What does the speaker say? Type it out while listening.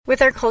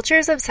With our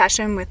culture's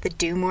obsession with the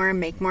do more,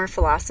 make more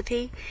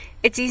philosophy,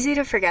 it's easy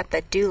to forget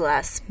that do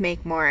less,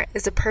 make more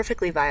is a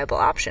perfectly viable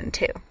option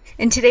too.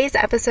 In today's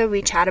episode,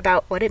 we chat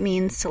about what it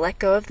means to let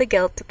go of the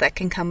guilt that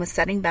can come with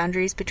setting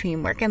boundaries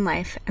between work and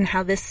life, and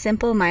how this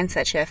simple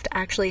mindset shift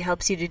actually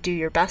helps you to do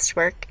your best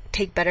work,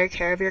 take better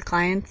care of your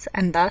clients,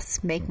 and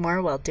thus make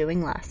more while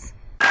doing less.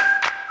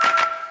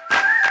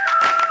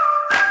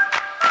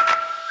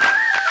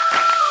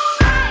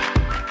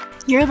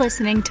 You're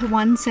listening to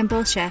One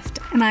Simple Shift,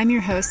 and I'm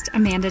your host,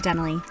 Amanda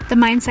Denley, the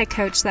mindset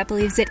coach that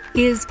believes it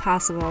is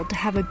possible to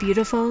have a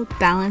beautiful,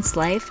 balanced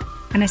life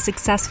and a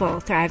successful,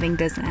 thriving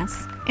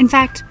business. In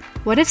fact,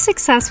 what if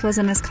success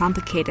wasn't as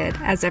complicated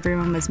as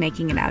everyone was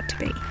making it out to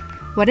be?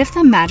 What if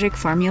the magic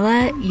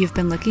formula you've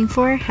been looking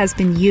for has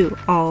been you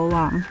all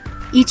along?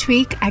 Each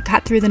week, I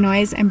cut through the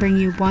noise and bring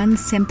you one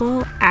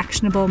simple,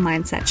 actionable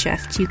mindset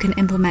shift you can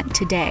implement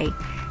today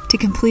to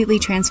completely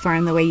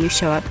transform the way you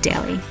show up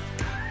daily.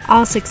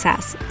 All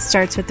success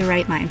starts with the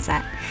right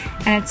mindset,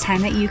 and it's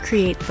time that you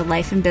create the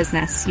life and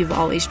business you've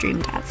always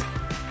dreamed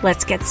of.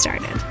 Let's get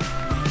started.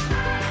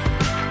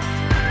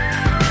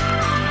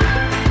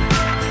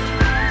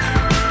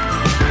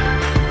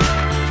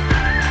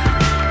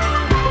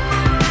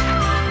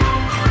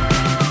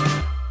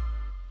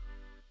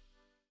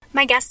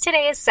 My guest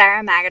today is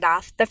Sarah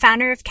Magadoff, the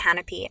founder of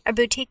Canopy, a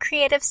boutique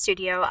creative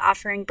studio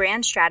offering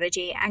brand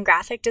strategy and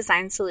graphic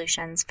design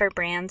solutions for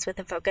brands with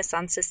a focus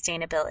on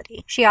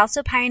sustainability. She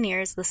also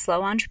pioneers the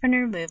Slow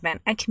Entrepreneur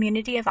movement, a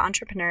community of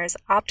entrepreneurs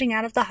opting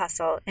out of the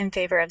hustle in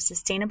favor of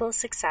sustainable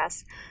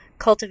success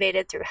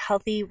cultivated through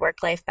healthy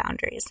work-life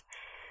boundaries.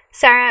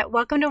 Sarah,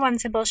 welcome to One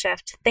Simple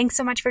Shift. Thanks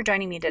so much for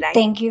joining me today.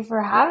 Thank you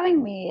for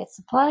having me. It's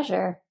a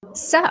pleasure.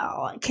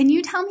 So, can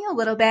you tell me a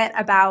little bit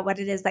about what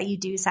it is that you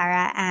do,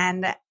 Sarah,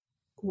 and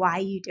why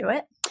you do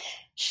it?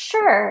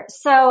 Sure.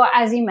 So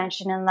as you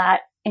mentioned in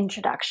that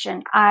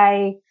introduction,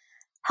 I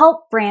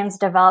help brands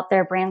develop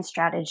their brand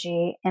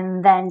strategy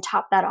and then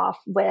top that off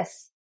with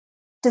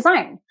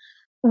design.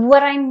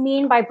 What I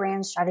mean by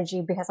brand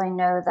strategy, because I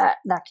know that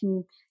that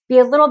can be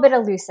a little bit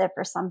elusive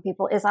for some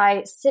people, is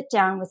I sit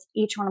down with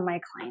each one of my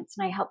clients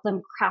and I help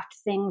them craft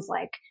things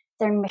like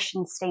their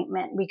mission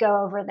statement. We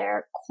go over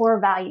their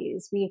core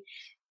values. We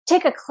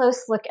take a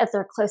close look at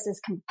their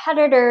closest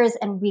competitors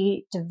and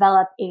we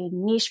develop a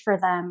niche for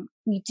them.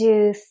 We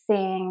do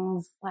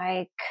things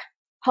like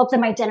help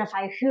them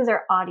identify who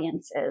their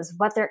audience is,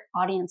 what their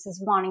audience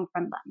is wanting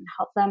from them,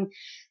 help them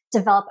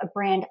develop a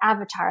brand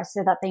avatar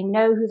so that they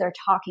know who they're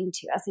talking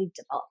to as they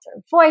develop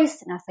their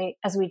voice and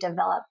as we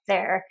develop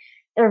their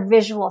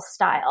visual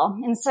style.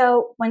 And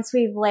so once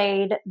we've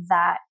laid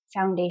that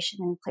foundation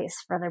in place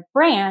for their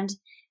brand,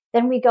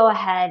 then we go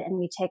ahead and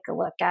we take a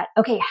look at,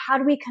 okay, how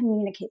do we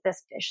communicate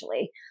this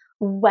visually?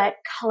 What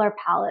color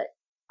palette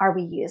are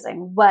we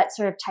using? What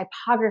sort of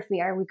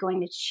typography are we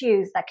going to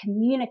choose that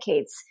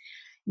communicates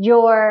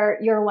your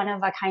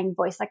one-of-a-kind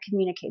voice, that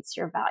communicates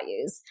your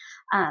values?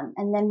 And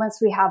then once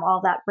we have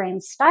all that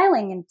brand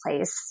styling in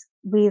place,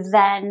 we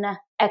then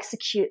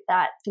execute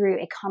that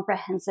through a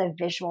comprehensive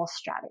visual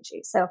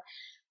strategy. So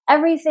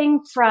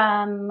everything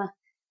from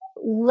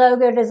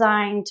logo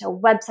design to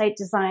website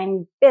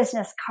design,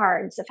 business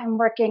cards. If I'm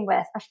working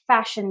with a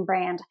fashion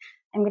brand,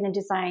 I'm going to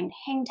design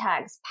hang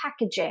tags,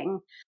 packaging,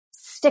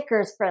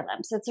 stickers for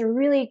them. So it's a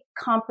really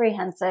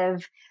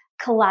comprehensive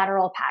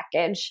collateral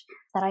package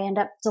that I end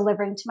up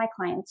delivering to my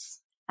clients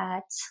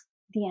at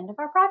the end of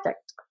our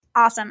project.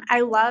 Awesome.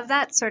 I love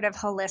that sort of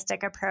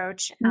holistic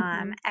approach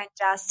and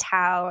just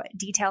how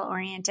detail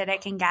oriented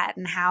it can get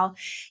and how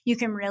you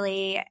can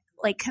really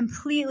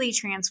completely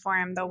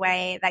transform the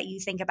way that you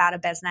think about a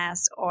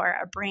business or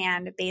a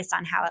brand based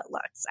on how it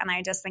looks. And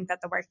I just think that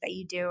the work that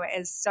you do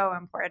is so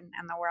important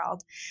in the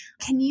world.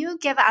 Can you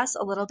give us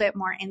a little bit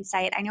more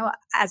insight? I know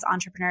as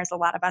entrepreneurs, a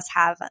lot of us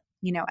have,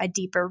 a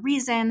deeper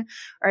reason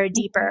or a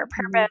deeper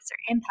purpose or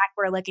impact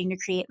we're looking to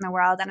create in the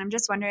world. And I'm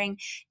just wondering,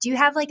 do you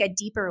have a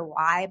deeper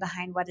why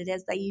behind what it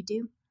is that you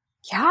do?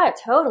 Yeah,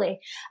 totally.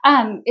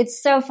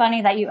 It's so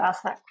funny that you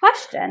asked that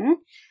question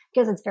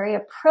because it's very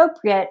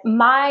appropriate.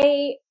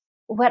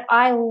 What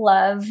I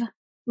love,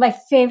 my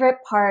favorite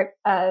part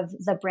of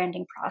the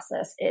branding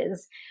process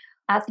is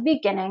at the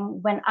beginning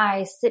when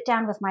I sit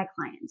down with my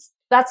clients.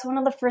 That's one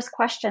of the first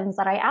questions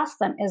that I ask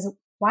them is,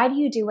 why do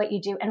you do what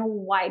you do and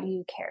why do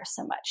you care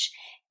so much?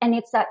 And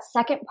it's that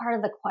second part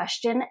of the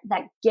question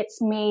that gets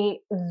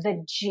me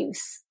the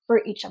juice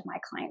for each of my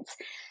clients.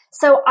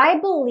 So I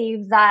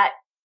believe that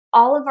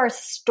all of our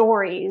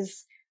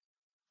stories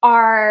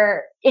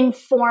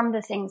inform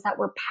the things that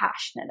we're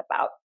passionate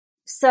about.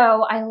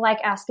 So I like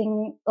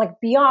asking,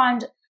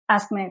 beyond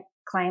asking my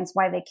clients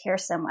why they care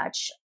so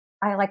much,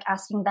 I like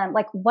asking them,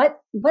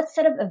 what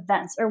set of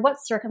events or what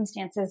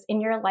circumstances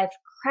in your life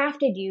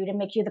crafted you to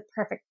make you the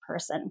perfect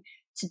person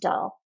to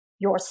tell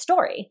your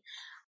story?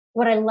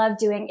 What I love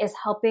doing is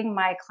helping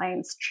my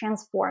clients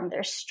transform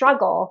their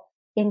struggle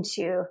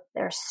into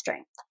their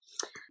strength.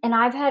 And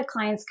I've had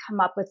clients come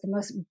up with the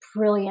most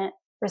brilliant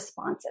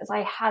responses.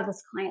 I had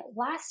this client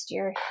last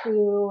year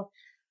who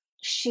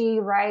she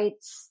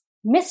writes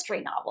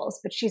mystery novels,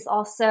 but she's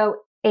also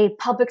a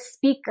public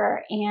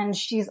speaker, and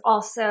she's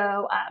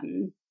also,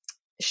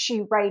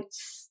 she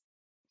writes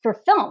for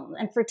film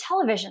and for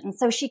television.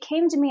 So she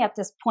came to me at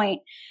this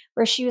point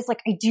where she was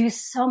like, I do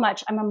so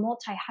much. I'm a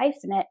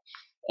multi-hyphenate,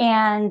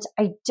 and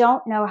I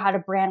don't know how to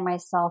brand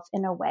myself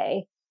in a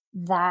way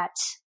that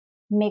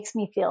makes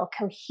me feel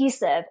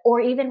cohesive.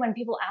 Or even when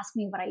people ask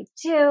me what I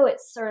do,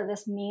 it's sort of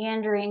this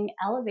meandering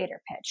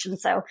elevator pitch. And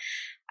so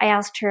I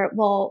asked her,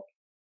 well,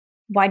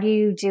 why do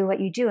you do what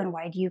you do? And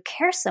why do you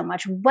care so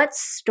much? What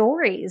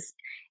stories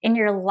in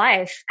your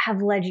life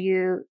have led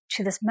you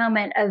to this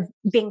moment of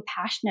being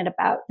passionate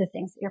about the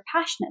things that you're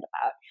passionate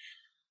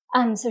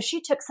about? So she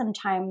took some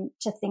time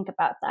to think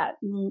about that.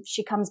 And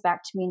she comes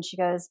back to me and she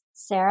goes,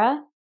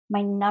 Sarah,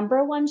 my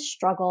number one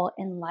struggle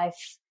in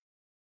life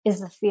is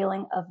the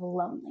feeling of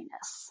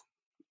loneliness.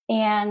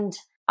 And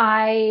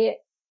I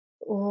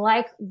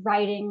like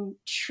writing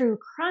true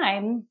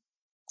crime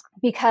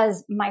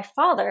because my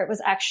father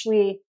was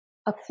actually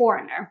a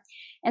coroner.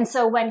 And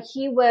so when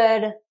he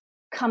would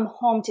come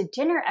home to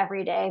dinner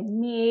every day,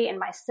 me and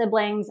my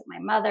siblings, my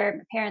mother,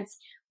 my parents,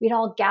 we'd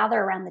all gather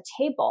around the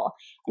table,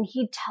 and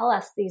he'd tell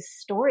us these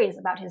stories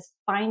about his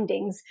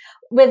findings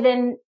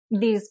within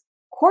these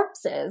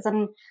corpses.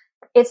 And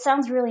it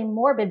sounds really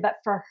morbid, but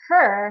for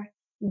her,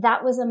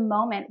 that was a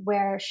moment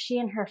where she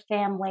and her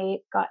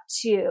family got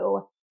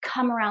to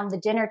come around the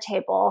dinner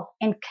table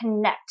and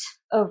connect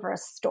over a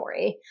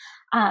story.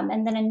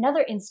 And then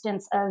another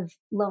instance of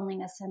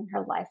loneliness in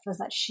her life was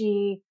that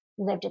she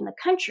lived in the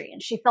country,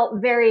 and she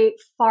felt very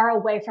far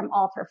away from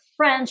all of her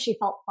friends. She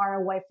felt far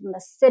away from the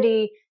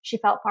city. She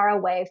felt far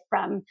away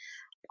from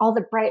all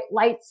the bright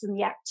lights and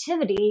the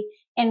activity.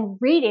 And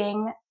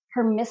reading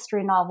her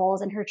mystery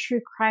novels and her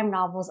true crime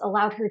novels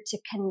allowed her to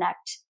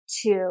connect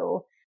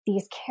to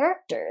these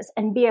characters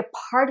and be a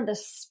part of the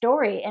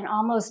story, and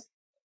almost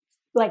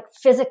like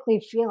physically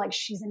feel like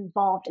she's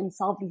involved in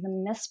solving the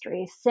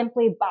mystery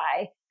simply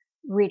by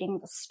reading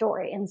the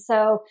story. And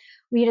so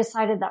we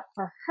decided that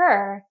for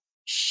her,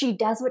 she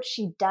does what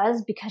she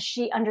does because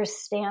she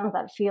understands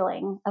that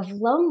feeling of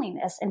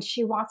loneliness, and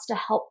she wants to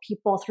help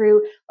people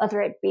through,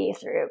 whether it be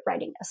through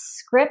writing a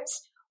script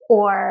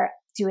or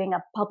doing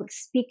a public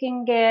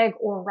speaking gig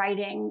or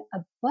writing a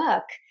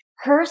book.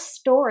 Her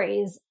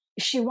stories,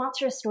 she wants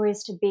her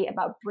stories to be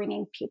about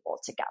bringing people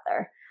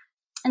together.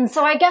 And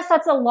so I guess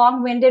that's a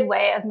long-winded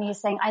way of me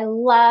saying I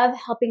love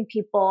helping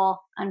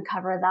people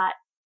uncover that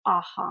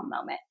aha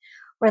moment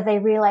where they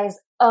realize,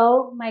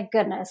 oh my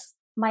goodness,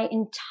 my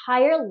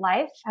entire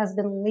life has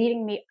been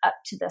leading me up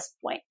to this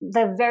point.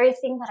 The very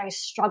thing that I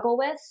struggle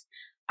with,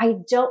 I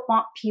don't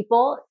want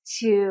people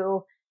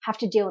to have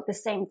to deal with the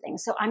same thing.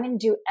 So I'm going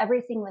to do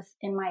everything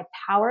within my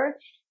power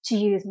to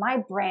use my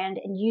brand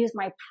and use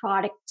my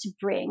product to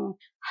bring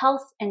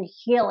health and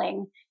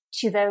healing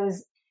to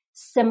those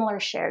similar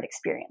shared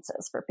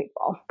experiences for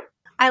people.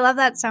 I love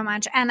that so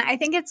much. And I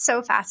think it's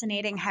so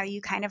fascinating how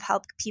you kind of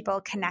help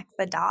people connect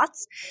the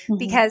dots,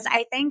 because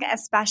I think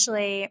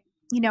especially,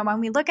 you know, when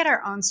we look at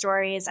our own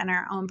stories and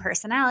our own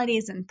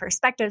personalities and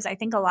perspectives, I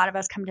think a lot of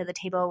us come to the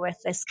table with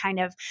this kind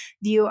of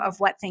view of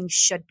what things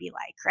should be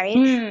like, right?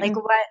 Like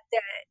what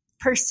the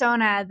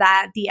persona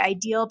that the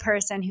ideal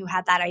person who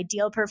had that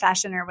ideal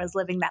profession or was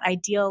living that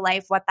ideal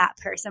life, what that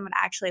person would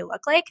actually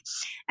look like.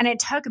 And it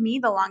took me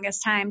the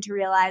longest time to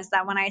realize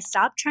that when I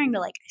stopped trying to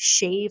like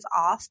shave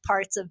off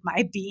parts of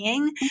my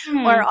being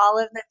or all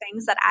of the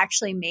things that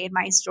actually made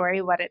my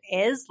story what it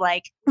is,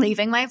 like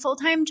leaving my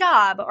full-time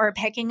job or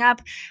picking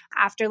up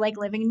after like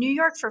living in New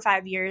York for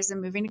 5 years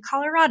and moving to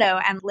Colorado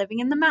and living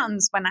in the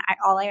mountains when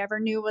all I ever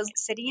knew was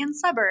city and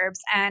suburbs.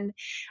 And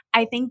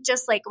I think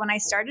just like when I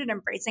started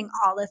embracing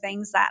all the things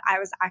that I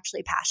was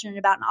actually passionate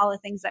about and all the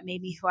things that made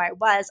me who I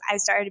was, I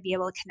started to be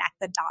able to connect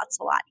the dots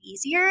a lot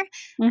easier.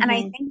 And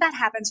I think that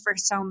happens for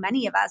so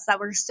many of us, that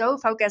we're so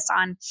focused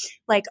on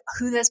like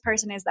who this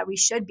person is that we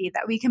should be,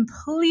 that we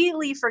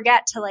completely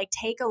forget to like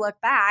take a look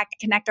back,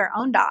 connect our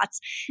own dots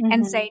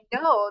and say,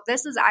 no,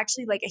 this is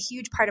actually like a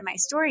huge part of my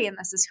story. And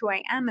this is who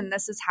I am. And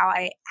this is how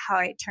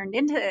I turned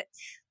into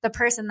the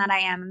person that I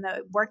am and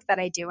the work that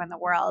I do in the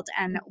world,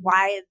 and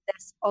why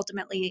this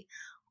ultimately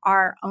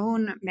our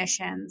own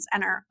missions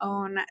and our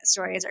own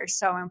stories are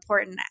so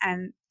important,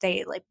 and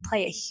they like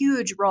play a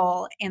huge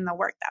role in the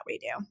work that we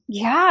do.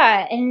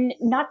 Yeah. And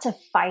not to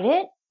fight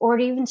it or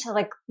even to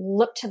like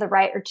look to the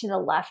right or to the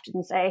left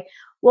and say,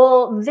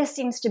 well, this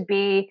seems to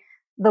be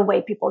the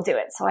way people do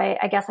it, so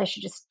I guess I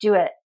should just do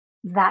it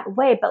that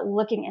way. But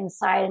looking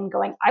inside and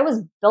going, I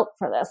was built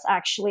for this.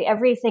 Actually,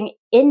 everything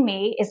in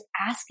me is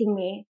asking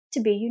me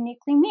to be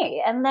uniquely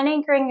me. And then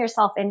anchoring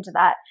yourself into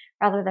that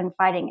rather than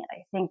fighting it,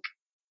 I think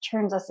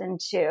turns us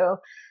into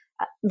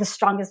the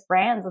strongest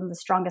brands and the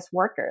strongest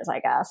workers, I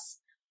guess.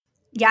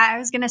 Yeah, I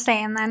was going to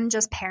say, and then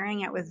just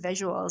pairing it with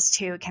visuals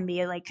too can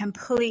be like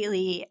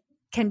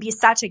can be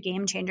such a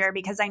game changer,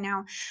 because I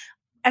know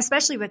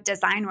especially with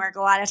design work,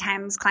 a lot of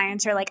times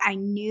clients are like, I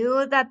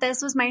knew that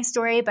this was my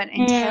story, but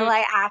until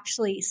I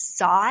actually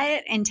saw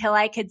it, until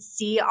I could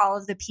see all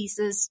of the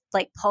pieces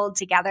like pulled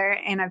together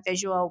in a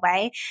visual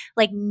way,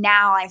 like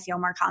now I feel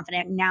more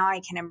confident. Now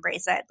I can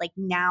embrace it. Like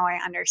now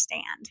I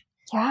understand.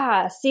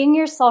 Yeah. Seeing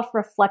yourself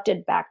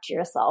reflected back to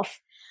yourself,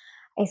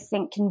 I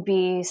think can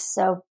be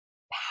so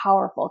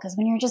powerful, because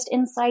when you're just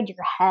inside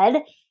your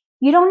head,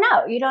 you don't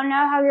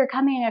know how you're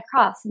coming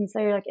across. And so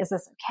you're like, is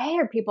this okay?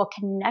 Are people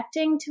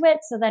connecting to it?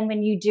 So then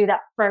when you do that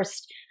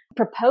first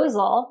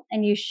proposal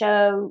and you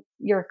show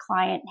your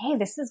client, hey,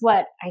 this is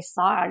what I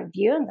saw out of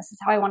you and this is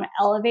how I want to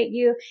elevate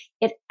you,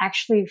 it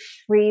actually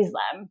frees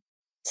them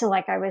to,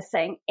 like I was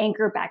saying,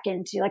 anchor back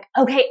into like,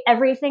 okay,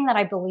 everything that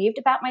I believed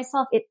about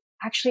myself, it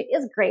actually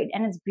is great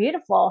and it's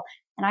beautiful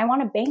and I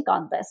want to bank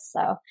on this.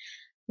 So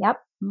yep,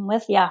 I'm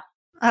with ya.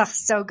 Oh,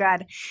 so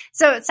good.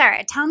 So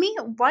Sarah, tell me,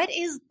 what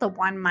is the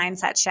one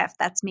mindset shift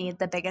that's made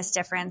the biggest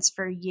difference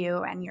for you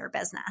and your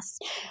business?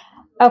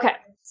 Okay.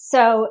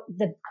 So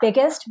the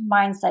biggest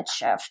mindset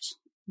shift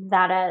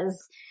that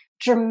has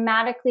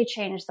dramatically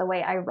changed the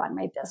way I run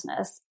my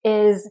business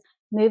is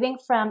moving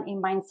from a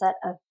mindset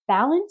of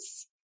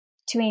balance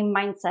to a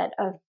mindset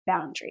of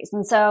boundaries.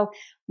 And so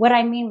what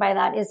I mean by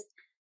that is,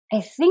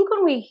 I think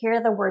when we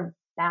hear the word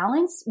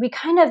balance, we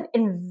kind of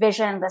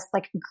envision this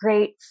like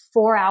great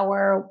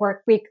 4-hour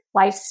work week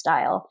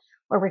lifestyle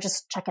where we're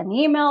just checking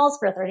emails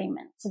for 30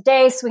 minutes a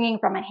day, swinging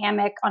from a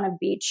hammock on a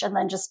beach, and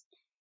then just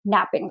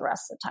napping the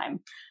rest of the time.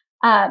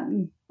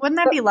 Wouldn't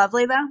that be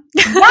lovely though?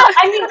 Yeah,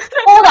 I mean,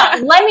 hold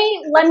on.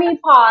 Let me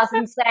pause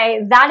and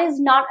say that is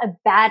not a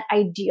bad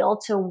ideal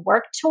to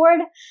work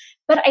toward.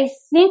 But I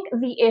think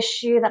the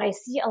issue that I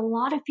see a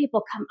lot of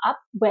people come up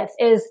with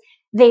is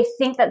they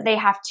think that they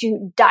have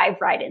to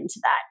dive right into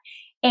that.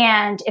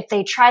 And if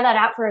they try that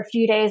out for a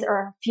few days or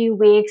a few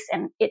weeks,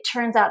 and it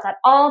turns out that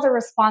all the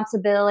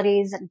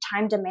responsibilities and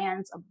time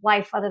demands of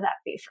life, whether that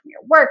be from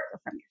your work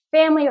or from your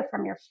family or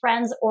from your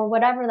friends or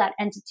whatever that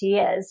entity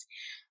is,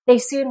 they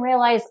soon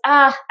realize,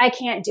 I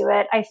can't do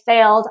it. I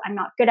failed. I'm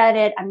not good at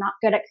it. I'm not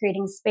good at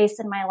creating space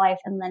in my life.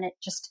 And then it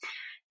just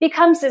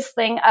becomes this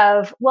thing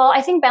of, well,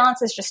 I think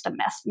balance is just a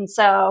myth. And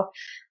so,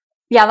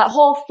 yeah, that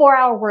whole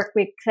 4-hour work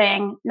week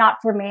thing, not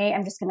for me.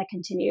 I'm just going to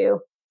continue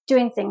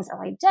doing things as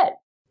I did.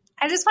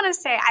 I just want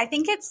to say, I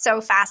think it's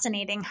so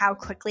fascinating how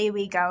quickly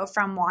we go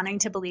from wanting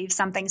to believe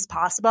something's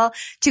possible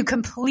to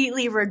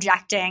completely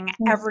rejecting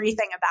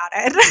everything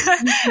about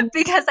it.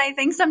 Because I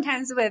think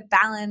sometimes with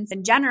balance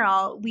in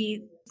general,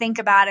 we think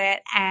about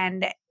it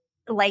and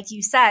like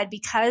you said,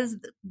 because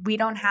we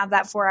don't have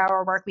that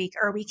 4-hour work week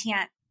or we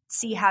can't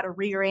see how to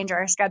rearrange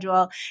our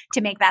schedule to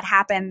make that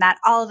happen, that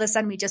all of a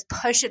sudden we just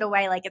push it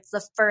away like it's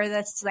the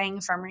furthest thing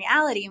from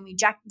reality, and we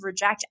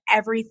reject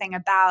everything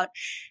about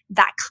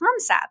that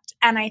concept.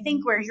 And I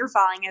think where you're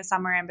falling is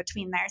somewhere in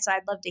between there. So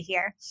I'd love to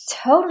hear.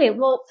 Totally.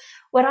 Well,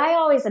 what I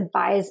always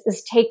advise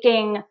is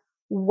taking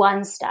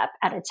one step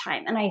at a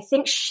time. And I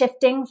think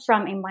shifting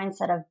from a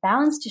mindset of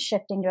balance to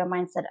shifting to a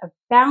mindset of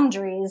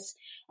boundaries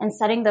and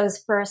setting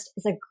those first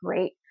is a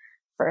great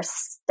first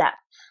step.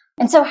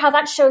 And so how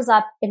that shows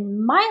up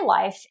in my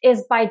life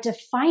is by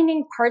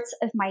defining parts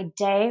of my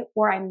day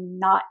where I'm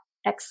not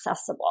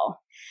accessible.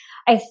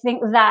 I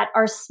think that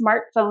our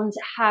smartphones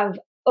have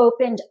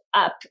opened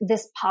up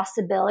this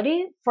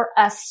possibility for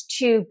us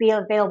to be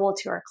available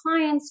to our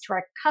clients, to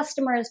our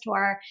customers, to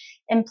our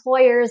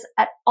employers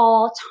at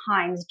all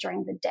times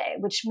during the day,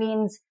 which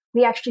means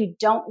we actually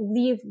don't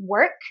leave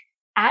work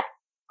at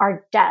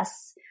our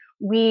desks.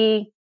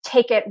 We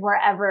take it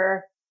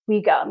wherever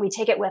we go, and we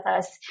take it with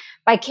us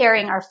by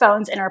carrying our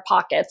phones in our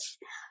pockets.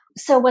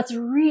 So what's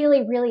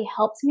really, really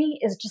helped me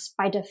is just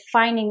by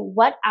defining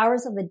what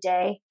hours of the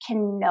day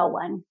can no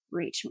one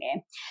reach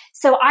me.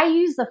 So I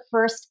use the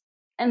first,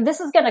 and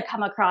this is going to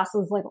come across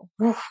as like,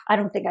 I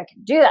don't think I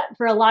can do that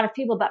for a lot of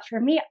people. But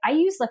for me, I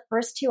use the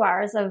first 2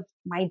 hours of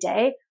my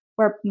day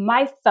where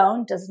my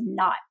phone does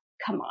not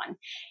come on.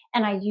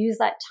 And I use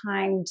that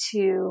time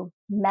to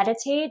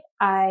meditate.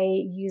 I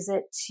use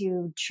it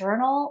to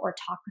journal or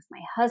talk with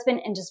my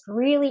husband and just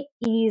really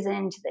ease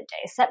into the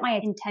day, set my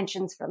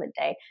intentions for the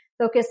day,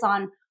 focus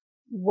on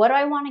what do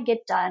I want to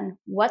get done?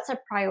 What's a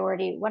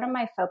priority? What am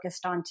I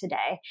focused on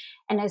today?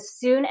 And as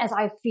soon as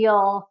I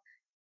feel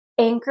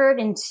anchored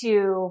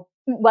into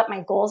what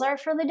my goals are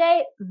for the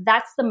day,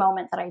 that's the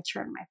moment that I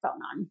turn my phone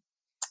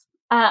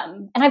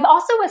on. And I've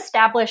also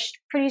established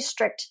pretty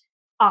strict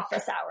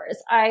office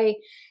hours.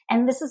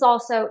 And this is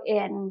also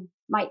in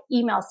my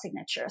email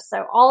signature.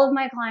 So all of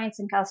my clients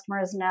and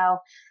customers know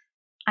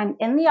I'm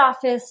in the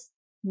office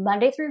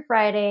Monday through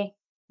Friday,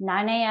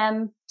 9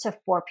 a.m. to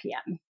 4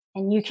 p.m.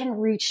 And you can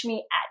reach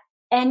me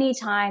at any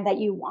time that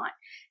you want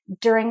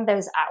during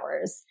those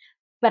hours.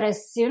 But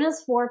as soon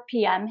as 4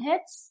 p.m.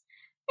 hits,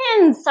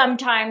 and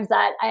sometimes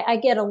that I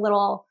get a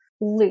little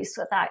loose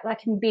with that. That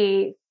can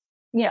be,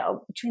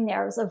 between the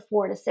hours of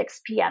 4 to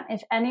 6 p.m.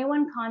 If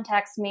anyone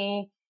contacts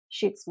me,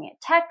 shoots me a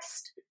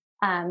text,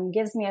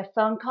 gives me a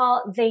phone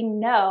call, they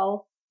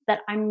know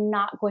that I'm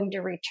not going to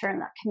return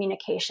that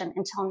communication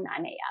until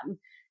 9 a.m.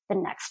 the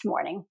next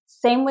morning.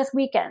 Same with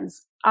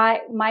weekends.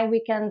 My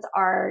weekends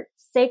are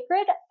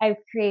sacred. I've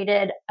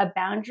created a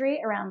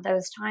boundary around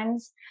those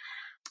times.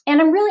 And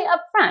I'm really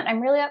upfront.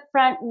 I'm really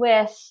upfront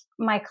with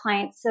my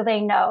clients so they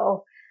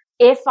know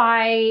if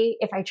I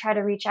try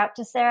to reach out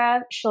to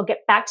Sarah, she'll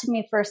get back to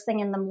me first thing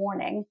in the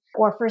morning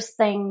or first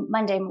thing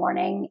Monday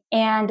morning.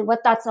 And what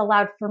that's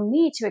allowed for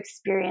me to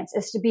experience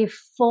is to be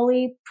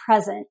fully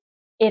present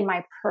in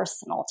my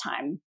personal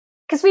time.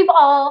 Because we've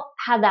all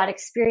had that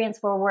experience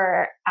where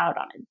we're out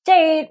on a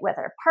date with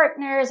our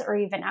partners or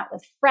even out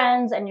with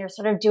friends, and you're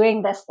sort of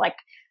doing this like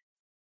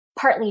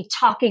partly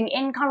talking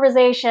in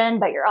conversation,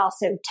 but you're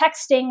also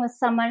texting with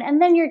someone,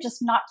 and then you're just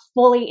not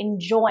fully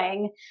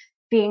enjoying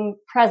being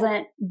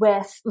present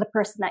with the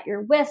person that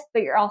you're with,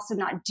 but you're also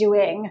not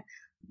doing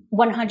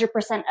 100%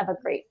 of a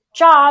great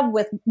job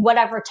with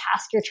whatever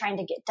task you're trying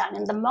to get done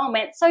in the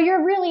moment. So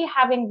you're really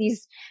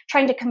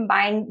trying to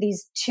combine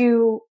these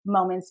two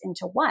moments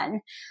into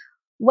one.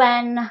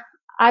 When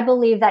I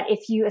believe that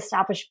if you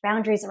establish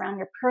boundaries around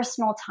your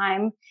personal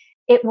time,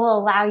 it will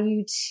allow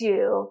you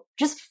to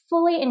just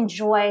fully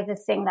enjoy the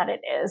thing that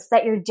it is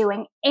that you're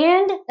doing,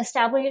 and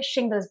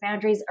establishing those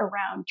boundaries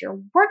around your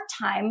work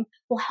time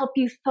will help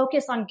you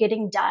focus on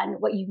getting done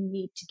what you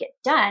need to get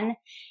done.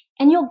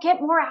 And you'll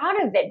get more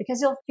out of it because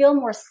you'll feel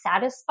more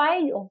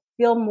satisfied. You'll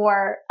feel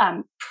more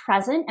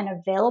present and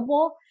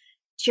available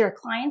to your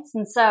clients.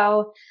 And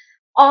so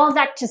all of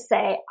that to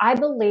say, I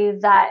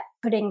believe that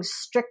putting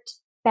strict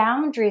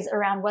boundaries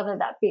around, whether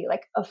that be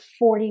like a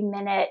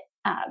 40-minute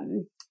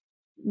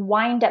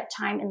wind up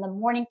time in the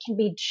morning, can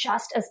be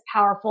just as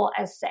powerful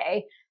as,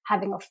 say,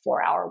 having a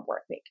 4-hour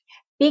work week.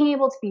 Being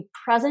able to be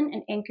present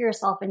and anchor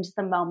yourself into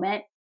the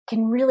moment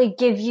can really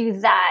give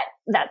you that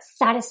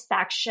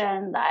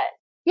satisfaction,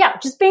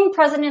 just being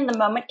present in the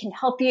moment can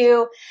help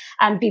you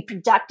be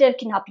productive,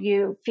 can help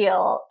you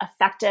feel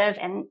effective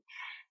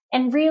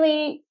and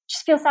really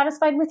just feel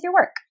satisfied with your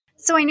work.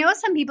 So I know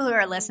some people who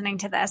are listening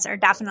to this are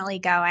definitely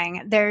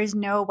going, there's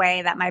no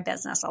way that my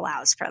business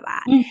allows for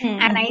that.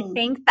 And I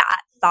think that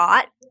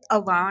thought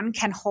alone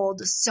can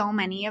hold so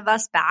many of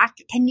us back.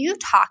 Can you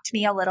talk to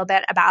me a little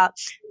bit about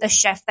the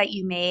shift that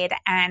you made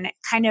and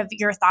kind of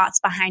your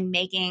thoughts behind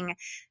making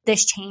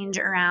this change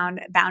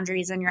around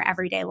boundaries in your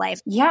everyday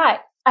life? Yeah,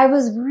 I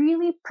was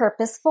really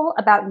purposeful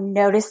about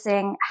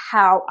noticing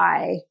how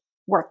I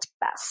worked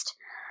best.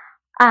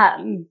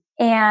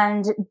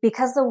 And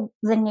because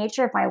the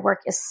nature of my work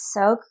is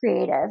so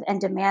creative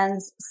and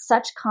demands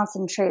such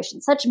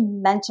concentration, such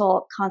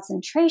mental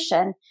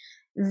concentration,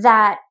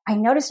 that I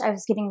noticed I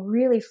was getting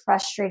really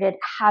frustrated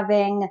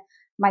having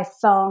my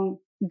phone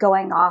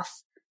going off,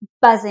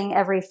 buzzing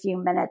every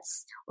few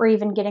minutes, or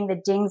even getting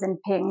the dings and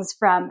pings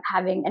from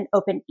having an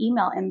open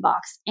email inbox,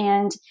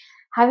 and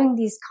having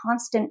these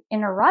constant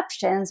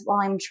interruptions while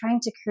I'm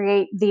trying to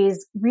create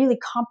these really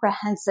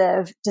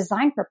comprehensive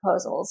design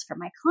proposals for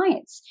my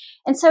clients.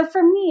 And so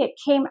for me, it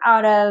came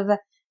out of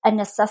a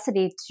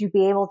necessity to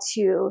be able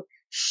to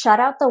shut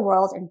out the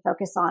world and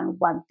focus on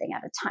one thing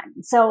at a time.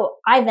 So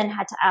I then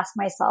had to ask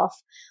myself,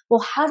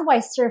 well, how do I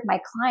serve my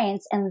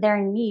clients and their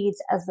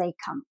needs as they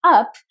come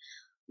up,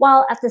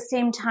 while at the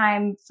same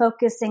time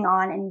focusing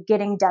on and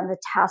getting done the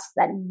tasks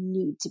that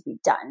need to be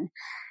done?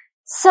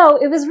 So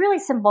it was really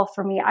simple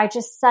for me. I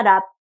just set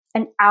up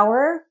an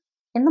hour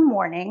in the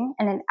morning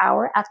and an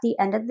hour at the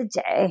end of the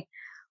day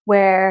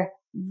where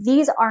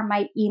these are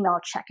my email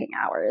checking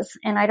hours.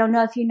 And I don't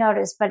know if you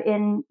noticed, but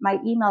in my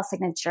email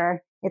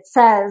signature, it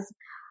says,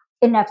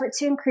 in an effort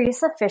to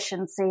increase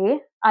efficiency,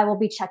 I will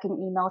be checking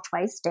email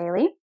twice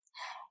daily.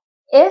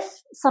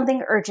 If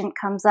something urgent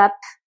comes up,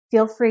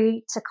 feel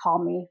free to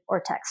call me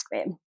or text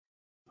me.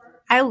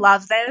 I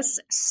love this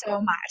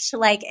so much.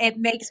 Like, it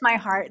makes my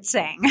heart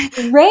sing.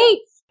 Great.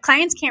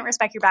 Clients can't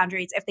respect your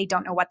boundaries if they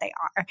don't know what they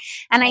are.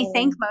 And I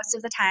think most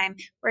of the time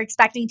we're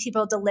expecting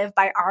people to live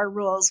by our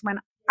rules when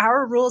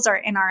our rules are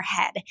in our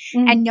head.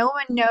 And no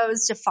one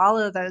knows to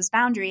follow those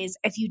boundaries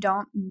if you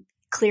don't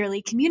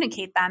clearly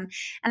communicate them.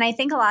 And I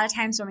think a lot of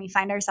times when we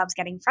find ourselves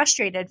getting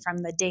frustrated from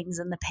the dings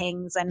and the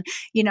pings and,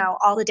 you know,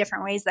 all the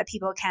different ways that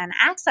people can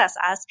access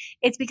us,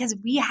 it's because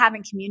we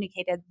haven't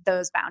communicated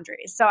those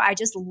boundaries. So I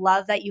just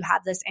love that you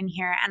have this in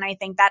here. And I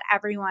think that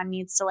everyone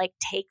needs to like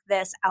take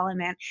this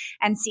element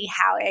and see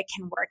how it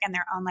can work in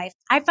their own life.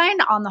 I find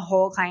on the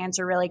whole clients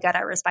are really good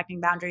at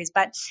respecting boundaries,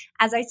 but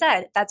as I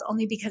said, that's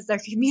only because they're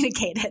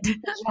communicated.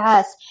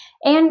 Yes.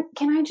 And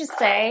can I just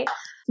say,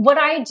 what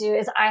I do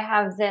is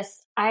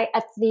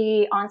at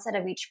the onset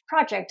of each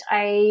project,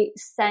 I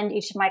send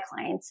each of my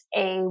clients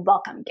a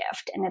welcome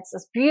gift. And it's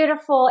this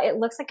beautiful, it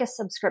looks like a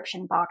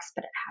subscription box,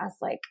 but it has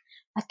like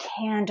a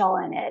candle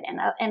in it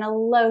and a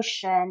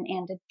lotion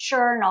and a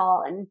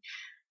journal and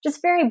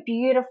just very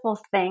beautiful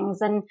things.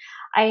 And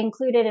I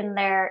included in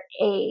there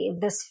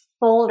this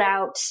fold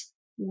out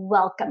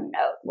welcome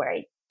note where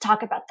I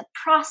talk about the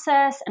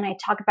process and I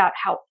talk about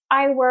how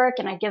I work,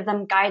 and I give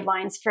them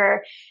guidelines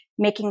for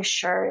making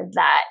sure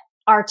that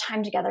our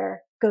time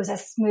together goes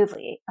as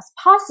smoothly as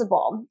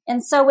possible.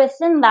 And so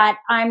within that,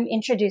 I'm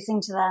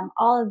introducing to them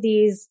all of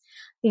these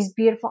these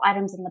beautiful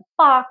items in the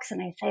box.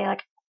 And I say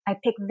like, I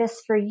picked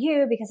this for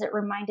you because it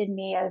reminded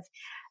me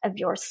of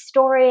your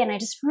story. And I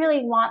just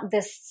really want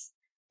this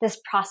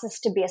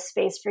process to be a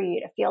space for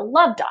you to feel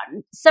loved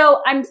on.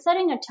 So I'm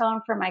setting a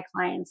tone for my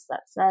clients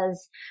that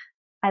says,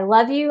 I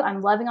love you.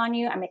 I'm loving on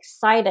you. I'm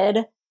excited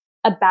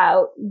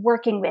about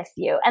working with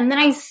you. And then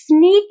I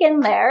sneak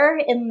in there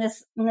in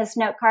this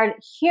note card.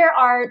 Here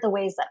are the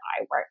ways that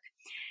I work.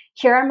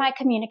 Here are my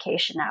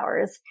communication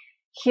hours.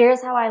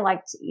 Here's how I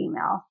like to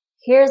email.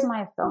 Here's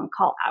my phone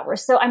call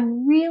hours. So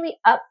I'm really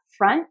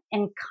upfront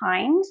and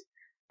kind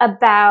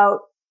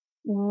about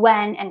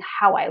when and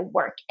how I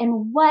work.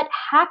 And what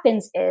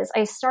happens is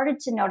I started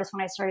to notice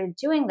when I started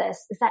doing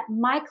this is that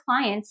my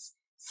clients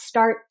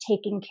start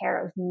taking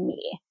care of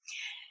me.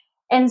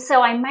 And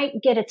so I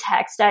might get a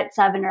text at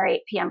 7 or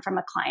 8 p.m. from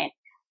a client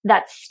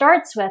that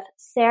starts with,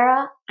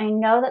 Sarah, I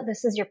know that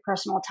this is your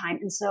personal time.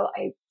 And so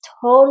I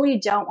totally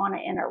don't want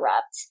to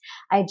interrupt.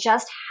 I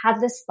just had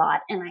this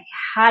thought and I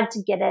had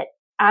to get it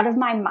out of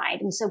my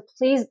mind. And so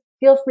please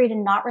feel free to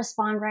not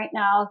respond right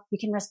now. You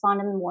can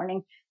respond in the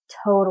morning.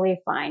 Totally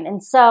fine.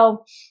 And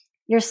so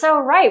you're so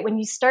right. When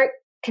you start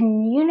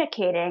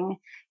communicating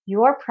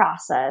your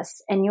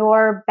process and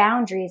your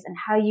boundaries and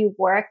how you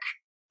work,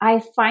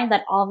 I find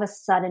that all of a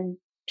sudden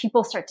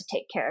people start to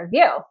take care of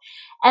you.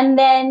 And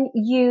then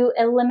you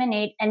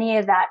eliminate any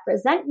of that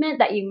resentment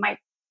that you might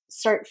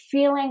start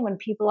feeling when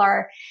people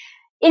are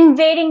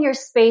invading your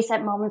space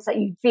at moments that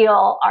you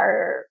feel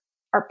are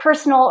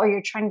personal, or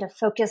you're trying to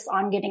focus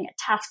on getting a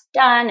task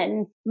done.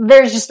 And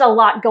there's just a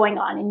lot going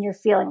on and you're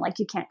feeling like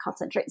you can't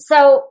concentrate.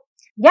 So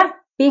yeah,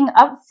 being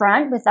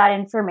upfront with that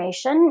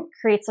information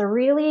creates a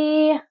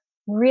really,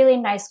 really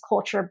nice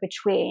culture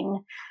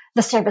between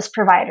the service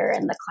provider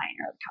and the client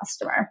or the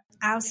customer.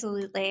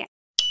 Absolutely.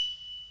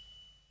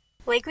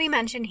 Like we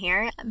mentioned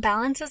here,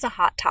 balance is a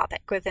hot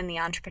topic within the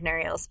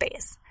entrepreneurial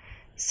space.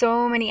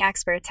 So many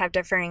experts have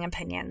differing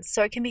opinions,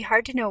 so it can be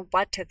hard to know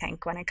what to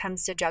think when it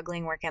comes to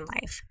juggling work and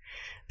life.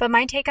 But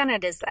my take on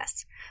it is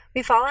this.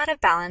 We fall out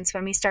of balance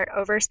when we start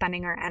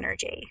overspending our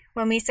energy,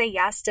 when we say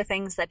yes to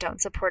things that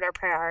don't support our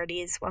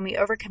priorities, when we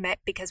overcommit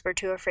because we're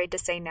too afraid to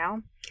say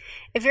no.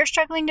 If you're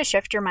struggling to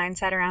shift your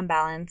mindset around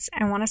balance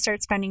and want to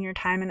start spending your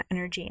time and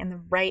energy in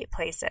the right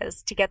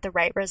places to get the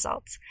right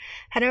results,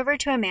 head over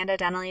to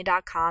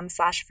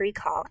amandadenley.com/free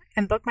call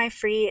and book my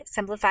free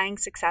Simplifying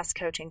Success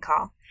coaching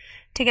call.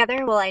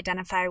 Together, we'll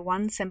identify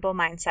one simple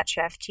mindset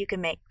shift you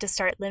can make to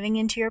start living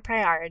into your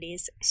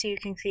priorities so you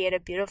can create a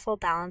beautiful,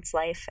 balanced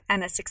life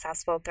and a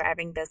successful,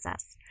 thriving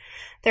business.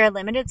 There are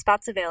limited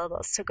spots available,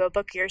 so go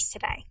book yours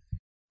today.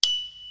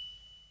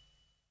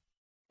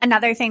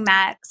 Another thing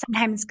that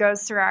sometimes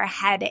goes through our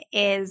head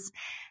is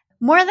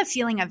more the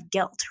feeling of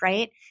guilt,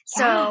 right?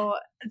 Yeah. So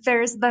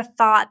there's the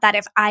thought that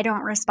if I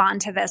don't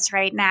respond to this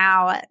right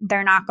now,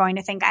 they're not going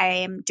to think I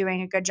am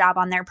doing a good job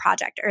on their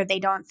project, or they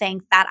don't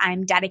think that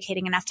I'm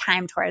dedicating enough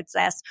time towards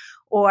this,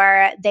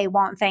 or they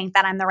won't think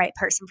that I'm the right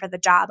person for the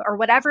job, or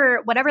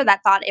whatever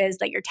that thought is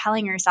that you're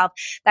telling yourself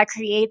that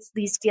creates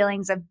these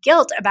feelings of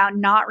guilt about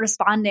not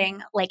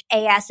responding like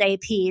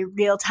ASAP,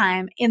 real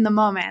time, in the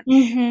moment.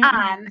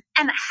 Mm-hmm.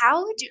 And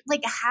how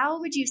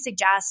would you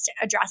suggest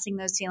addressing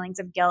those feelings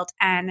of guilt,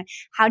 and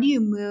how do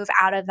you move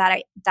out of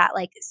that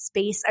like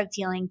space of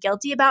feeling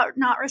guilty about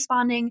not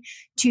responding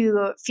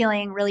to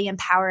feeling really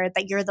empowered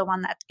that you're the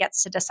one that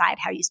gets to decide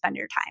how you spend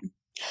your time?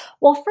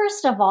 Well,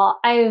 first of all,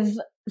 I've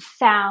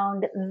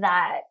found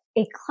that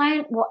a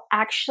client will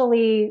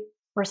actually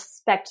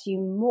respect you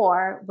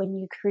more when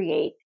you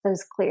create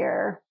those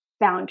clear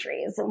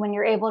boundaries. And when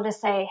you're able to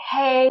say,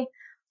 hey,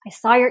 I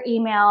saw your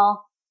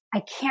email.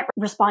 I can't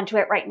respond to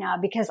it right now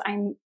because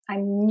I'm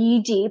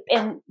knee deep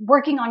in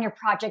working on your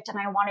project and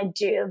I want to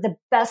do the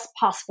best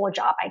possible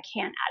job I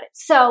can at it.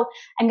 So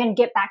I'm going to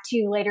get back to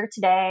you later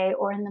today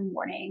or in the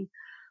morning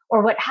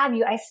or what have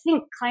you. I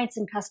think clients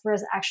and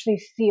customers actually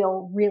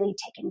feel really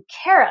taken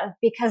care of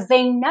because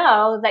they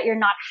know that you're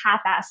not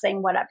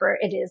half-assing whatever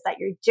it is that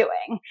you're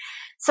doing.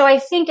 So I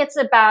think it's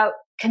about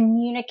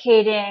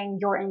communicating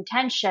your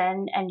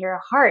intention and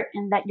your heart,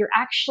 and that you're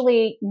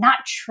actually not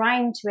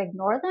trying to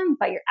ignore them,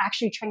 but you're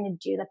actually trying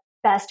to do the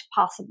best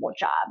possible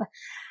job.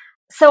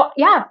 So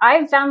yeah,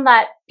 I've found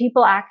that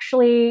people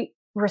actually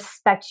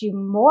respect you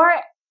more,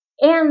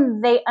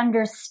 and they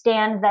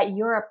understand that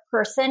you're a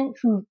person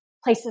who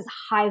places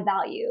high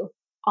value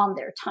on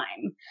their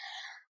time.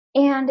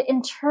 And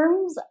in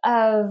terms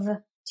of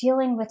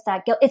dealing with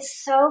that guilt,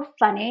 it's so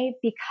funny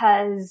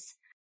because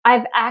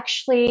I've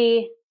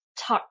actually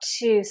talked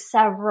to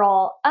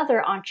several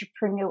other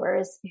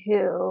entrepreneurs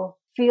who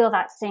feel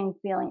that same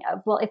feeling of,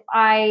 well, if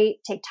I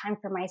take time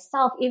for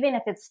myself, even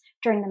if it's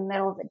during the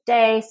middle of the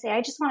day, say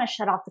I just want to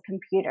shut off the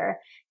computer,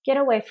 get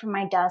away from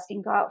my desk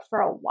and go out for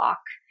a walk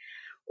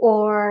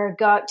or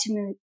go out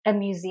to a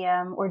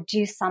museum or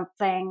do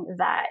something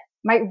that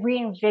might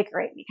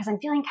reinvigorate me because I'm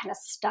feeling kind of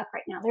stuck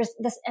right now. There's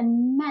this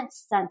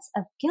immense sense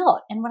of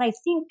guilt. And what I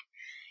think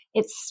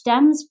it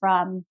stems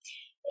from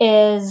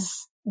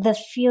is the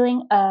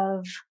feeling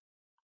of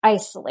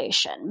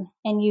isolation.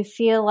 And you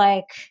feel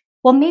like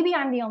well, maybe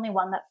I'm the only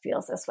one that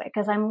feels this way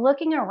because I'm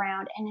looking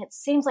around and it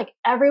seems like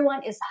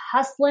everyone is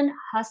hustling.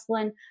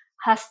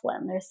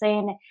 They're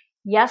saying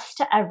yes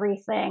to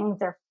everything.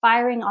 They're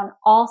firing on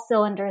all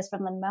cylinders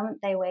from the moment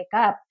they wake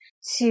up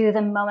to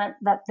the moment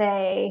that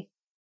they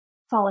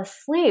fall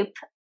asleep.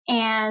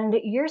 And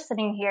you're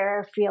sitting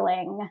here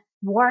feeling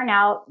worn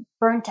out,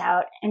 burnt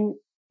out, and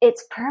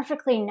it's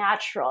perfectly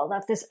natural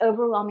that this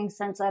overwhelming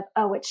sense of,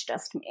 oh, it's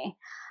just me.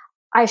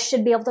 I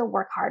should be able to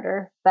work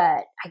harder,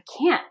 but I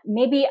can't.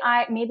 Maybe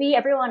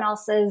everyone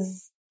else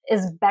is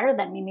better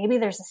than me. Maybe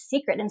there's a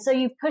secret. And so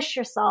you push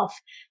yourself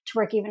to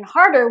work even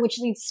harder, which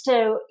leads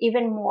to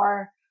even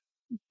more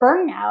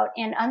burnout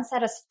and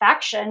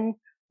unsatisfaction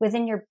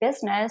within your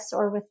business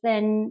or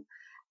within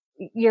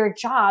your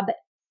job.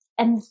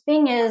 And the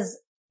thing is,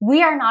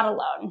 we are not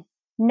alone.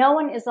 No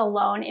one is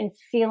alone in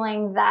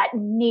feeling that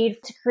need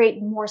to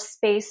create more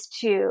space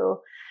to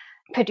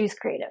produce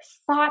creative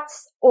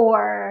thoughts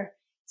or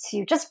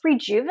to just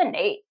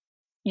rejuvenate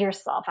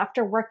yourself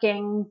after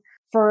working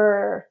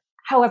for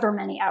however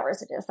many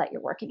hours it is that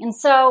you're working. And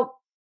so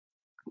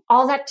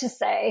all that to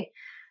say,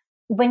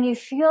 when you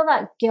feel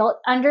that guilt,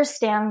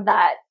 understand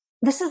that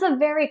this is a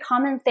very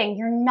common thing.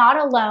 You're not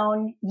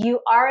alone. You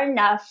are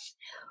enough.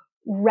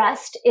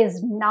 Rest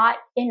is not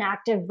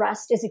inactive.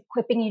 Rest is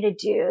equipping you to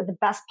do the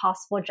best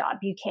possible job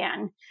you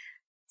can.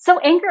 So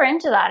anchor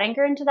into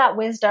that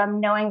wisdom,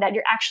 knowing that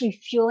you're actually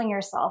fueling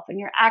yourself and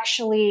you're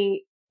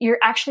actually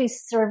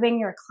serving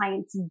your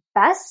clients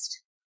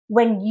best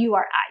when you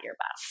are at your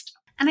best.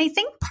 And I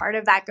think part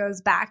of that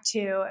goes back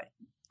to,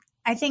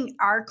 I think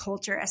our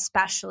culture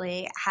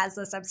especially has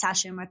this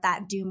obsession with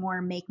that do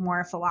more, make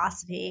more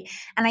philosophy.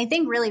 And I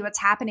think really what's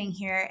happening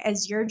here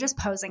is you're just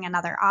posing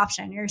another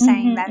option. You're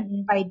saying that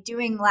by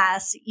doing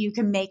less, you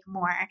can make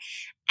more.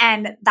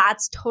 And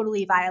that's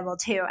totally viable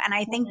too. And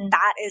I think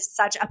that is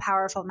such a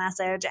powerful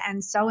message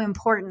and so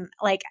important.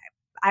 Like,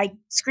 I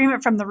scream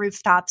it from the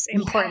rooftops,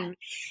 important,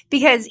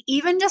 because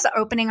even just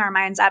opening our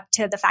minds up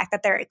to the fact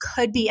that there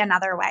could be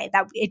another way,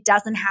 that it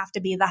doesn't have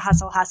to be the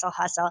hustle.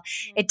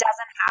 It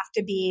doesn't have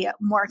to be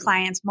more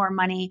clients, more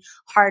money,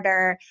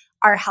 harder.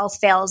 Our health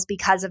fails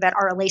because of it.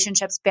 Our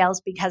relationships fails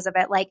because of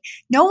it. Like,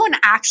 no one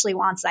actually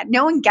wants that.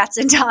 No one gets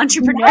into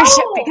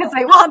entrepreneurship because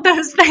they want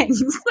those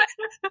things.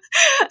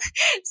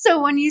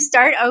 So when you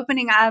start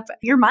opening up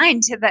your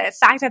mind to the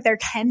fact that there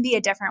can be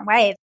a different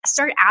way,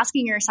 start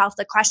asking yourself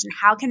the question,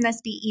 how can this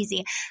be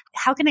easy?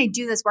 How can I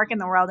do this work in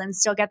the world and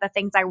still get the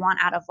things I want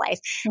out of life?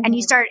 And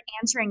you start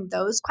answering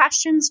those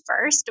questions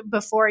first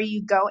before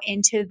you go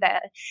into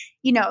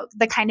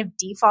the kind of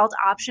default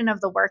option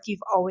of the work you've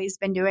always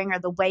been doing or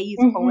the way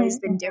you've always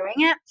been doing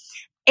it.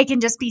 It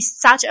can just be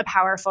such a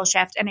powerful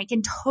shift, and it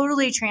can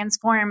totally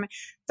transform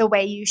the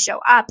way you show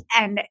up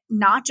and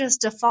not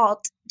just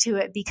default to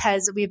it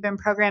because we've been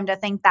programmed to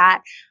think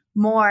that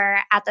more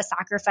at the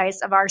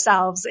sacrifice of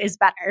ourselves is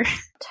better.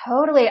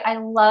 Totally. I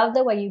love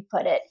the way you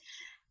put it.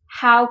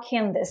 How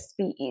can this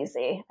be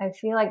easy? I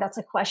feel like that's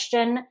a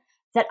question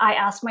that I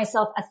ask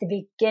myself at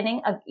the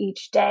beginning of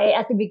each day,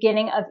 at the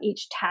beginning of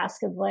each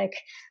task of like,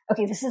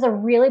 okay, this is a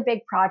really big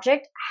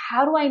project.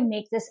 How do I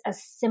make this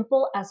as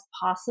simple as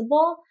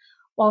possible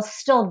while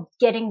still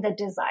getting the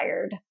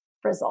desired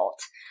result?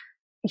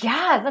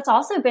 Yeah, that's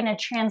also been a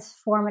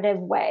transformative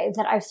way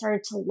that I've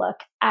started to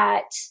look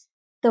at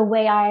the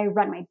way I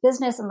run my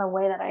business and the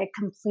way that I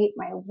complete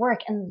my work.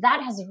 And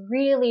that has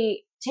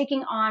really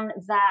taking on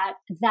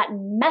that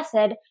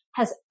method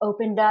has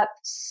opened up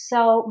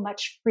so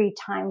much free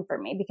time for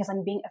me because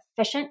I'm being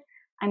efficient.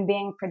 I'm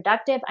being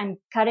productive. I'm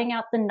cutting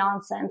out the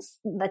nonsense,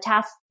 the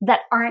tasks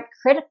that aren't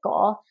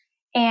critical.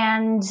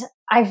 And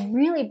I've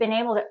really been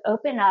able to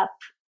open up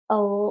a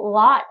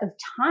lot of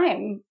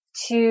time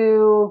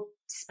to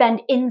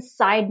spend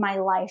inside my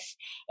life.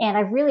 And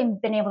I've really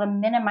been able to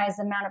minimize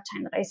the amount of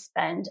time that I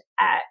spend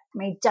at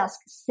my desk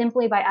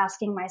simply by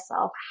asking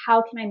myself,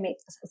 how can I make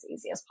this as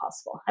easy as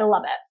possible? I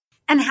love it.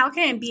 And how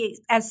can it be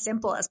as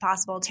simple as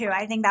possible too?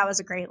 I think that was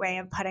a great way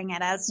of putting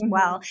it as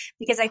well,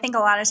 because I think a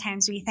lot of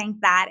times we think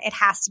that it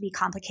has to be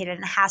complicated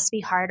and it has to be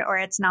hard or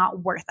it's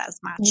not worth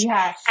as much.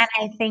 Yes. And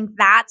I think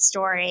that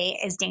story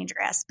is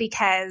dangerous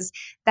because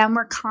then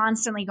we're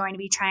constantly going to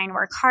be trying to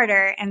work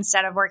harder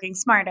instead of working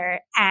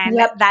smarter. And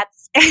that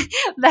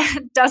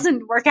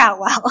doesn't work out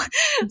well.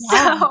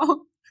 Yeah.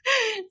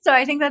 So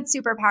I think that's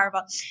super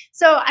powerful.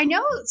 So I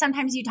know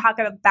sometimes you talk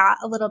about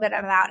a little bit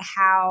about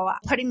how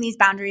putting these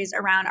boundaries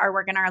around our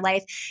work and our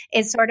life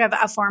is sort of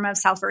a form of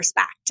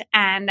self-respect.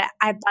 And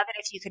I'd love it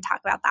if you could talk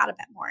about that a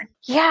bit more.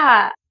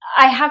 Yeah,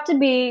 I have to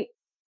be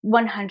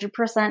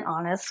 100%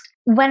 honest.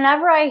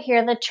 Whenever I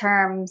hear the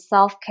term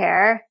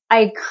self-care,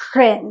 I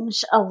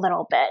cringe a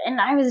little bit. And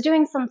I was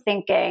doing some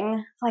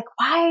thinking, like,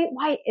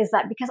 why is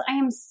that? Because I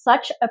am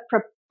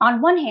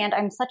on one hand,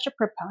 I'm such a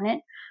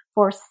proponent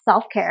for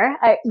self-care.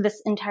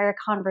 This entire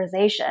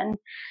conversation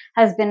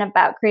has been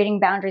about creating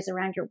boundaries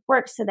around your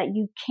work so that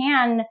you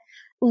can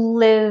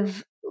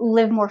live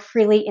more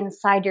freely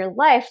inside your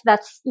life.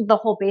 That's the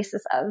whole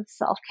basis of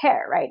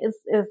self-care, right?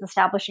 Is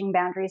establishing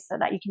boundaries so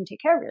that you can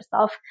take care of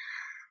yourself.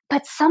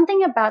 But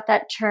something about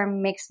that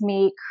term makes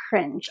me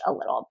cringe a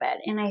little bit.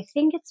 And I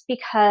think it's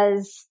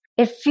because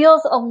it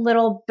feels a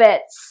little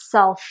bit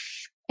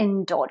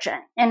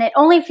self-indulgent. And it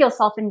only feels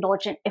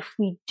self-indulgent if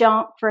we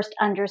don't first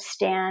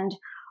understand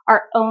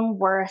our own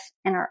worth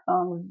and our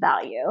own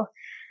value.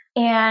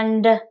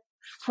 And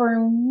for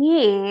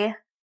me,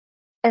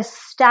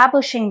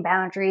 establishing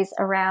boundaries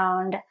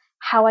around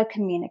how I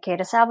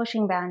communicate,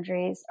 establishing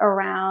boundaries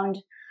around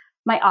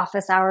my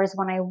office hours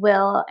when I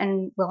will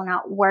and will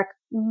not work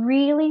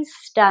really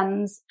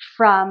stems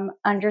from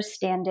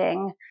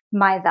understanding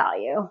my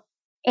value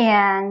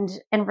and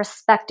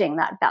respecting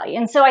that value.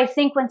 And so I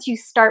think once you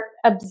start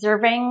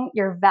observing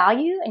your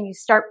value and you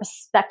start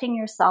respecting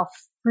yourself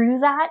through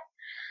that,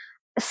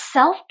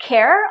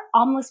 self-care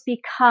almost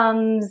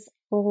becomes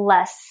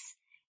less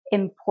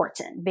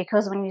important,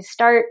 because when you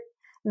start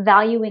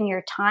valuing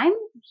your time,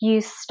 you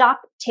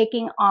stop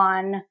taking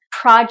on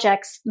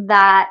projects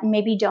that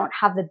maybe don't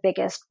have the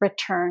biggest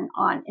return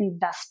on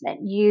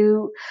investment.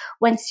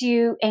 Once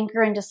you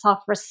anchor into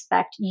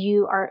self-respect,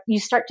 you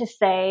start to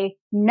say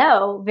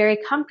no very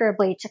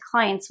comfortably to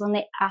clients when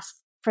they ask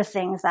for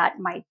things that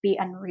might be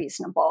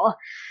unreasonable.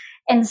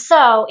 And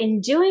so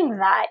in doing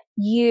that,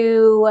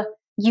 you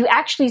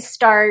actually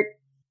start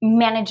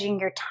managing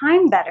your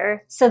time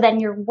better. So then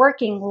you're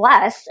working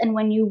less. And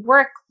when you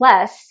work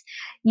less,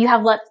 you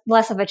have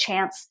less of a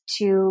chance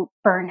to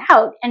burn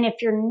out. And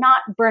if you're not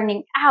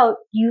burning out,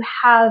 you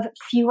have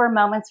fewer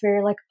moments where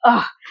you're like,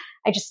 oh,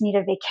 I just need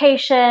a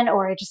vacation,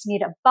 or I just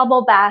need a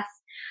bubble bath,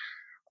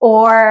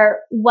 or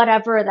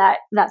whatever that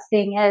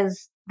thing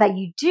is that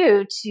you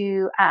do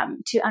to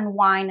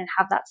unwind and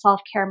have that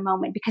self-care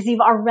moment, because you've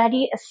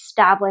already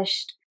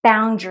established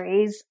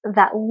boundaries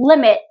that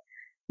limit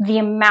the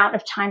amount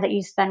of time that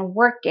you spend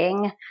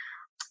working.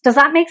 Does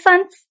that make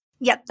sense?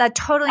 Yep, that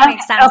totally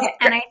makes sense. Okay,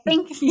 and I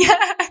think,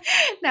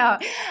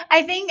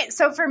 I think,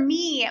 so for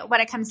me, what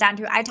it comes down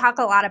to, I talk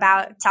a lot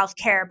about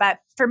self-care, but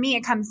for me,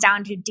 it comes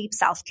down to deep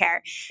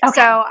self-care. Okay.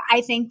 So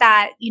I think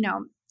that,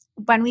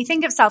 when we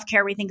think of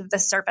self-care, we think of the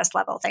surface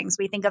level things.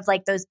 We think of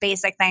like those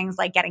basic things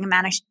like getting a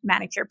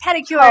manicure,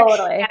 pedicure,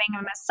 getting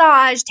a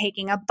massage,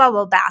 taking a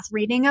bubble bath,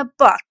 reading a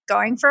book,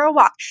 going for a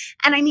walk.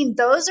 And I mean,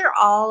 those are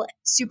all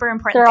super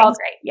important They're things. all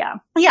great. Yeah.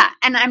 Yeah.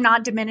 And I'm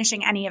not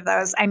diminishing any of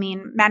those. I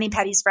mean,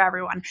 mani-pedis for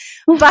everyone.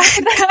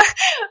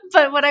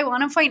 But what I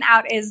want to point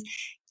out is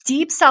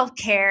deep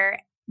self-care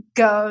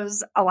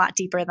goes a lot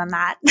deeper than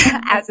that,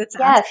 as it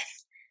sounds. Yes.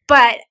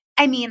 But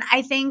I mean,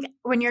 I think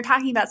when you're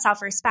talking about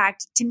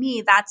self-respect, to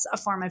me, that's a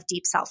form of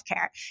deep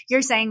self-care.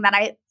 You're saying that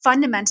I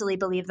fundamentally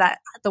believe that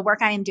the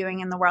work I am doing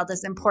in the world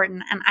is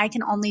important, and I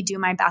can only do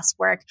my best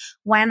work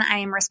when I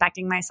am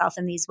respecting myself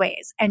in these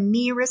ways. And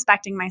me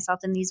respecting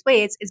myself in these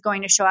ways is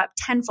going to show up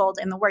tenfold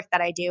in the work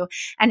that I do,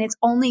 and it's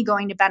only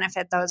going to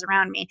benefit those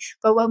around me.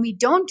 But when we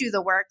don't do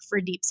the work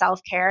for deep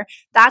self-care,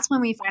 that's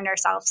when we find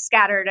ourselves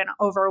scattered and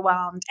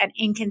overwhelmed and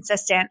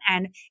inconsistent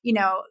and,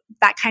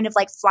 that kind of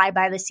like fly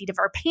by the seat of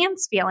our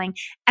pants feeling.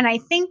 And I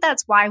think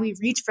that's why we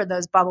reach for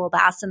those bubble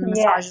baths and the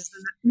massages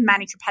and the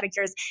manicure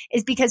pedicures,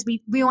 is because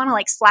we want to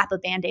like slap a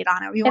Band-Aid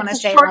on it. We want to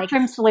say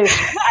short-term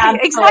solution.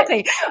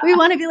 Exactly. We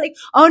want to be like,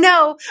 oh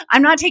no,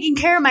 I'm not taking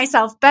care of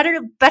myself.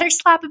 Better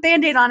slap a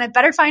Band-Aid on it.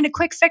 Better find a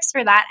quick fix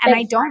for that. And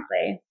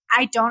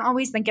I don't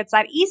always think it's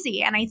that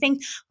easy. And I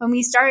think when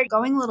we start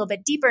going a little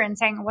bit deeper and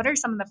saying, what are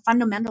some of the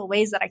fundamental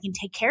ways that I can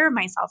take care of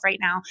myself right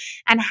now?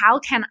 And how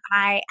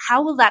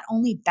will that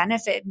only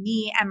benefit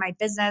me and my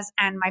business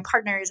and my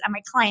partners and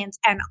my clients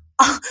and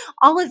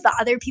all of the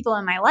other people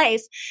in my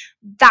life?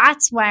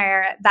 That's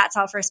where that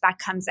self-respect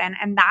comes in.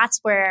 And that's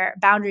where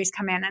boundaries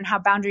come in, and how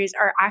boundaries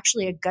are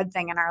actually a good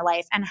thing in our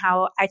life, and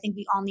how I think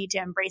we all need to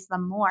embrace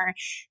them more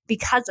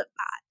because of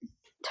that.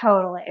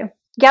 Totally.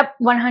 Yep.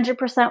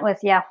 100% with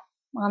you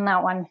on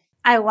that one.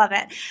 I love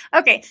it.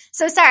 Okay.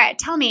 So Sarah,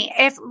 tell me,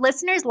 if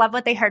listeners love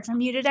what they heard from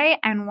you today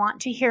and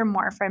want to hear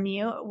more from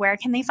you, where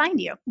can they find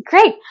you?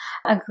 Great.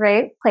 A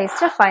great place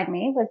to find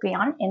me would be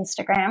on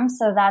Instagram.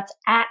 So that's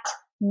at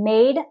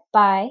Made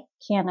by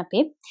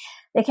Canopy.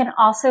 They can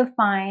also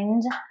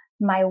find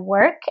my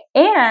work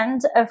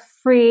and a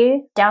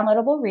free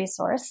downloadable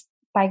resource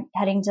by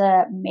heading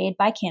to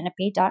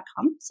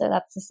madebycanopy.com. So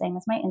that's the same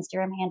as my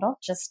Instagram handle,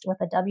 just with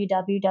a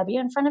www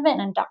in front of it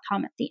and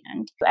 .com at the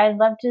end. I'd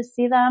love to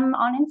see them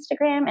on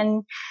Instagram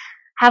and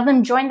have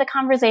them join the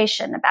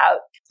conversation about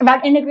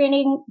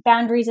integrating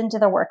boundaries into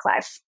the work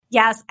life.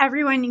 Yes,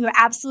 everyone, you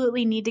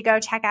absolutely need to go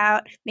check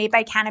out Made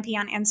by Canopy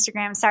on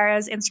Instagram.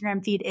 Sarah's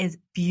Instagram feed is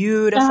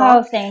beautiful.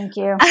 Oh, thank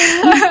you.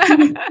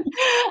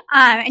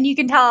 And you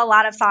can tell a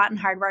lot of thought and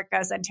hard work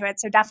goes into it.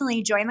 So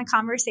definitely join the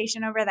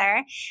conversation over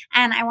there.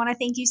 And I want to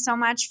thank you so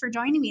much for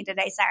joining me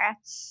today, Sarah.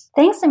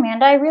 Thanks,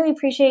 Amanda. I really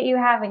appreciate you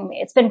having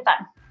me. It's been fun.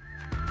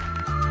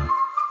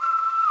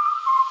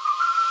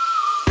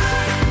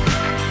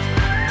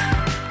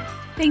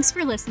 Thanks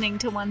for listening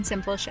to One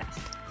Simple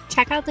Shift.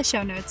 Check out the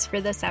show notes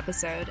for this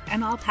episode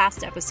and all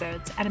past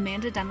episodes at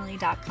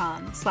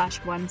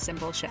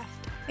amandadenley.com/onesimpleshift.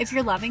 If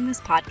you're loving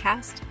this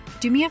podcast,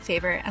 do me a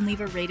favor and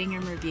leave a rating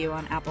and review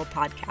on Apple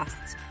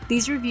Podcasts.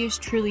 These reviews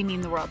truly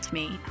mean the world to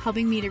me,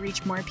 helping me to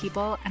reach more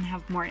people and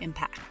have more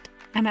impact.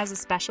 And as a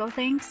special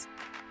thanks,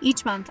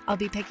 each month I'll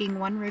be picking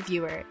one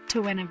reviewer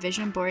to win a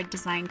vision board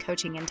design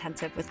coaching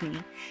intensive with me,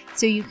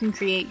 so you can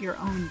create your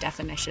own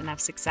definition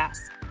of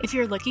success. If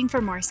you're looking for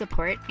more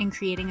support in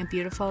creating a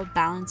beautiful,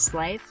 balanced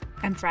life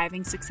and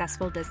thriving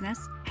successful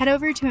business, head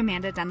over to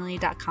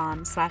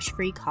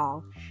amandadenley.com/free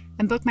call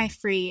and book my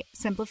free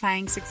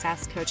Simplifying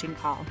Success coaching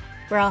call,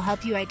 where I'll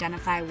help you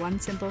identify one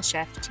simple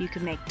shift you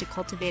can make to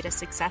cultivate a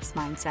success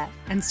mindset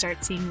and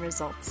start seeing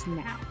results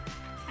now.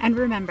 And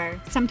remember,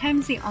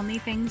 sometimes the only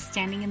thing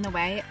standing in the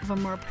way of a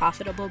more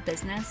profitable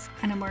business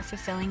and a more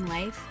fulfilling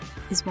life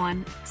is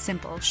one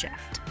simple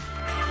shift.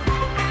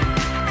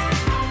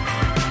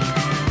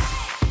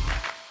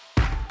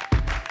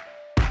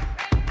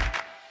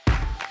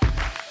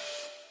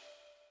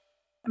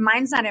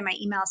 Mine's not in my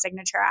email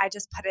signature. I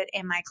just put it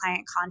in my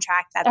client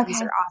contract that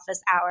these are office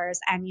hours,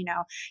 and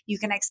you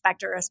can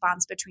expect a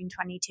response between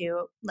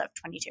 22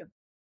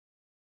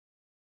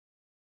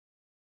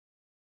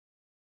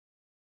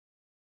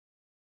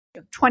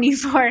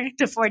 24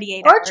 to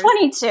 48 or hours.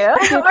 22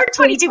 or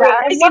 22 hours.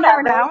 You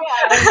never know.